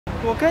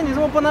我跟你这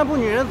么不男不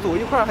女人走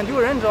一块儿很丢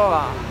人，你知道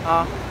吧？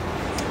啊，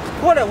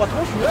过来，我同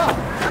学。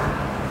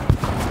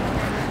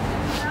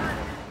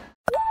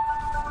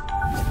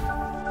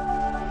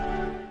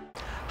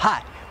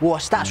嗨，我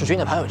是大数学院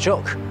的朋友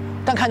Joke。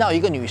当看到一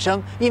个女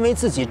生因为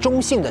自己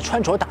中性的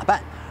穿着打扮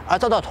而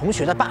遭到同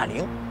学的霸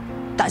凌，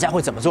大家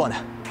会怎么做呢？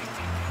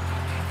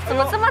怎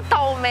么这么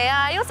倒霉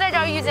啊？又在这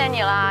儿遇见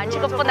你了，你这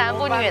个不男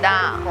不女的。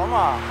好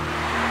嘛。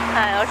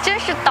 哎呦，真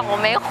是倒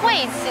霉晦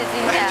气！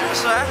今天就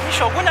是，你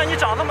小姑娘，你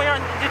长这么样，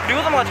你留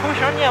这么个头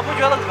型，你也不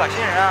觉得恶心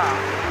人啊？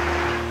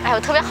哎，我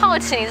特别好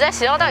奇，你在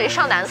学校到底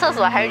上男厕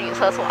所还是女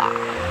厕所？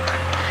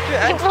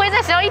对，你不会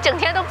在学校一整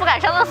天都不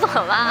敢上厕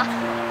所吗？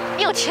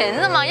你有裙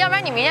子吗？要不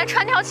然你明天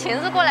穿条裙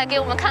子过来给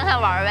我们看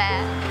看玩呗？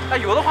哎，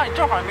有的话你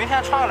正好明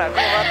天穿过来给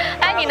我们。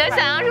哎，你能想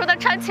象出她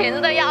穿裙子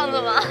的样子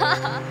吗？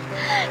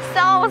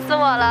笑死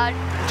我了！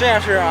这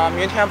件事啊，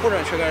明天不准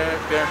去跟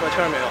别人说，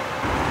听着没有？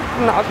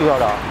哪学校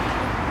的？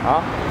 啊，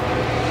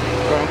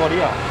个人暴力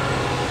啊！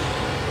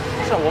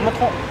是我们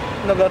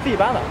那个自己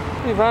班的，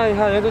自己班一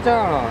看人都这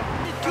样了，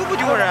丢不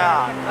丢人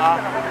啊？啊，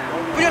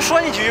不就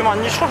说你几句吗？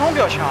你出什么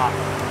表情啊？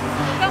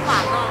干嘛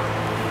呢？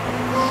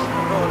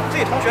自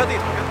己同学。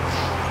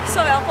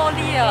校园暴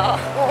力啊！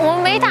我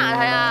们没打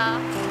他呀。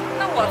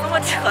那我这么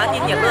扯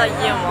你，你乐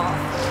意吗？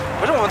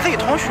不是我们自己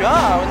同学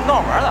啊，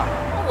闹玩的。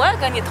我也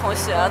跟你同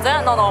学，咱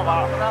也闹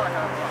玩。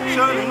学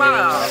你嘛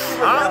呀？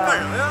啊，干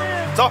什么呀？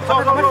走，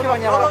干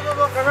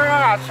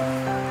啥去？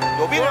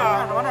有病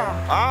啊！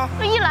啊！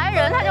这一来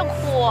人他就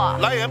哭，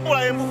来人不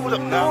哭怎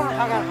么的？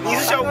你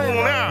是小姑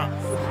娘。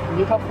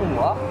你是他父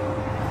母，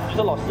你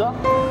是老师，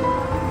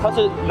他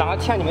是哪个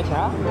欠你们钱？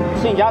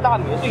是你家大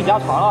女，是你家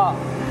床了？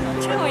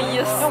真有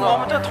意思。我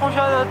们这同学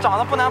长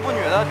得不男不女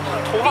的，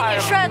头发比你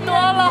帅多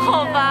了，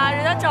好吧？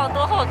人家长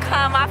多好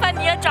看，麻烦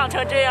你也长成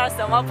这样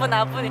行吗？不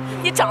男不女，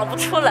你长不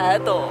出来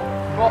都。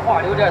说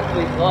话留点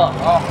水和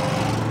啊！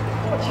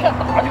我欠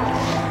打就。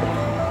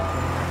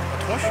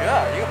 同学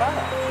一个班的，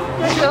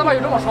你这他妈有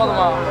这么说的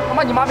吗？他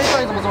妈你妈没教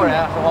你怎么做人，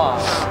说话，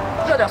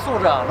这点素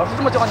质，老师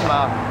这么教你们，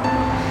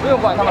不用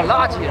管他们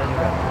垃圾人就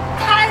是。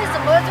他怎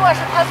么做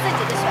是他自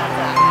己的选择，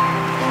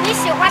你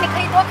喜欢你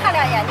可以多看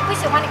两眼，你不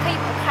喜欢你可以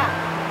不看，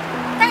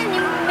但是你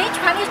没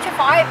权利去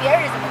妨碍别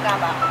人怎么干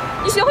吧？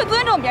你学会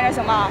尊重别人行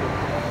吗？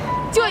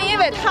就因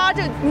为他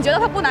这，你觉得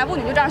他不男不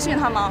女就这样训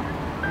他吗？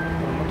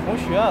同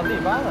学自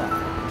己班的，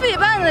自己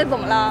班的怎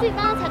么了？自己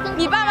班的才更。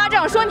你爸妈这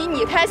样说你，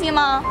你开心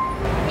吗？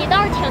 你倒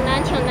是挺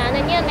难的，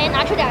你也没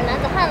拿出点男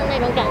子汉的那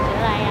种感觉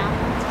来呀。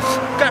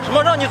干什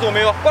么让你走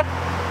没有？过来！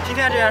今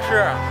天这件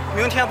事，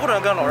明天不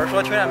准跟老师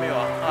说，听见没有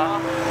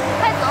啊？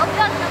快走，不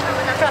要听他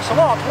们的。干什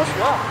么啊，同学？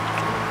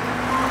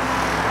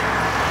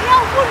不要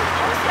侮辱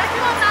同学，知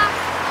道吗？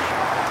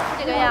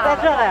这个呀。在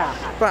这了呀。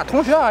不是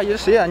同学啊，你是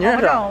谁呀？你认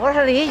识？我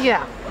是邻居。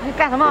你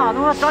干什么？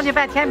我找你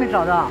半天没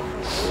找着。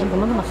你怎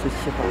么那么受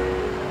气吧？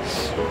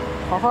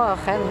 好好，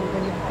孩子，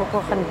你不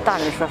和你大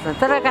人说声，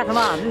在这干什么？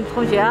你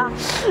同学，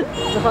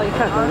只好一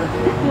块走，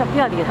不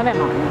要理他们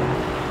嘛。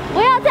不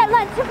要再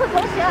乱欺负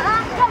同学啊，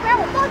要不然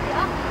我报警。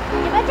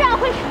你们这样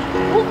会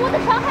无辜的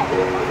伤害这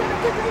些同学的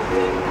自尊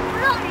心，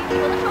不让你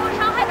有的时候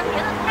伤害了别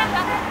的同学，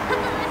他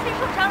自尊心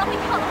受伤了会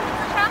跳楼会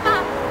自杀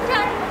吗？这样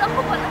你们的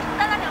后果能承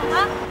担得了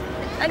吗？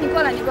哎，你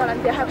过来，你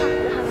别害怕，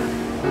别害怕。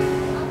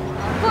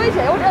作为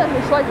姐姐，我真的得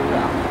说几句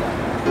啊。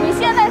 你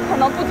现在可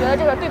能不觉得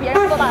这个对别人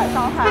多大的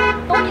伤害，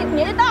等你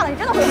年纪大了，你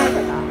真的会后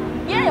悔的。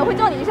别人也会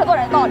教你一些做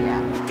人的道理。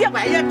别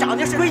管人家长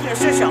得是闺女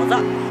是小子，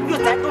与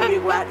咱都没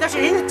关，那是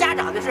人家家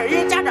长的事，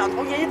人家家长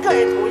同意，人个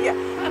人同意，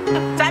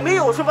咱没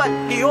有什么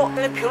理由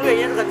来评论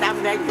人这个男不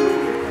男女。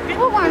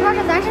不管说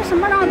是咱是什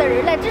么样的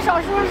人嘞，至少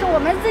说是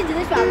我们自己的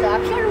选择，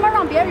凭什么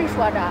让别人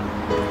说着？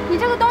你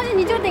这个东西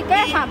你就得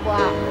该反驳，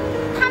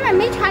他们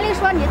没权利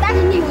说你，但是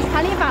你有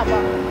权利反驳。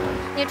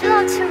 你知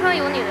道《青春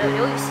有你》的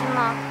刘雨昕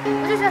吗？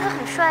我就觉得他很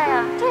帅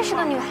呀，这也是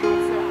个女孩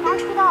子，刚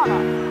出道的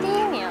第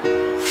1名，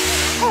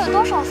他有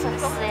多少粉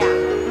丝呀？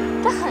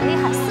这很厉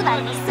害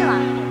，414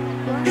万。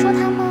有人说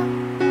他吗？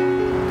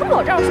他们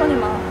老这样说你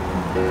吗？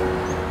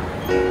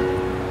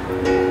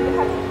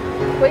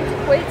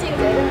回敬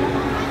别人。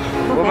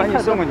我把你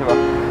送过去吧。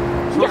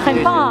你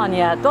很棒啊，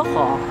你多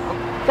好。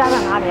家在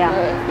哪里啊？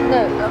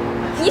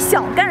你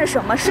想干什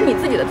么是你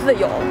自己的自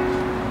由。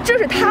 这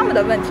是他们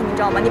的问题，你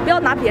知道吗？你不要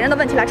拿别人的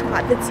问题来惩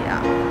罚自己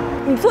啊！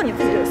你做你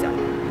自己就行。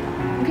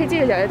你可以记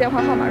着姐姐的电话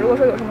号码，如果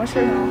说有什么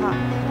事情的话，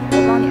我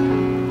帮你。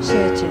谢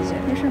谢姐姐。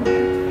没事。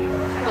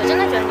我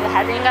真的觉得女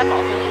孩子应该保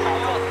护女孩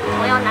子，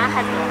同样男孩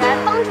子应该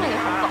帮助女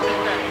孩子保护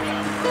女孩子，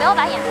不要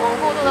把眼光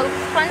过度的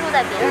关注在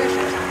别人身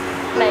上。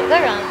每个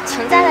人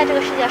存在在这个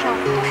世界上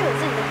都是有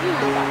自己的意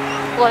义的，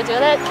我觉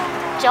得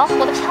只要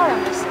活得漂亮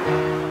就行。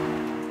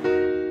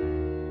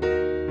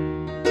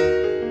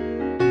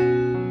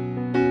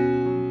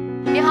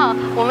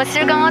 我们其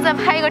实刚刚在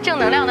拍一个正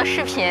能量的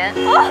视频。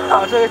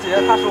啊，这个姐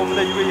姐她是我们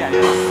的一位演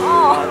员。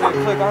哦。对，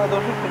所以刚才都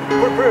是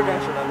不是真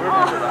实的，不是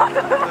真实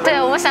的。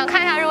对，我们想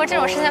看一下，如果这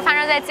种事情发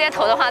生在街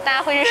头的话，大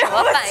家会是什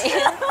么反应？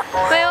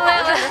没有。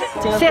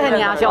谢谢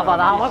你啊，小伙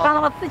子啊！我刚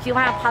才我只喜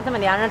欢怕他们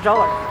两人找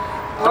我。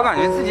多感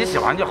觉自己喜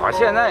欢就好。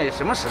现在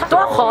什么时代？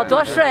多好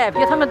多帅，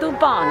比他们都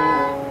棒呢。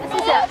谢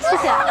谢，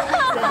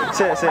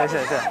谢谢，谢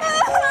谢。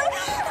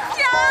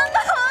天哪，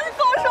你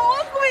搞什么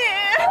鬼？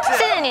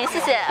谢谢你，谢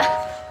谢。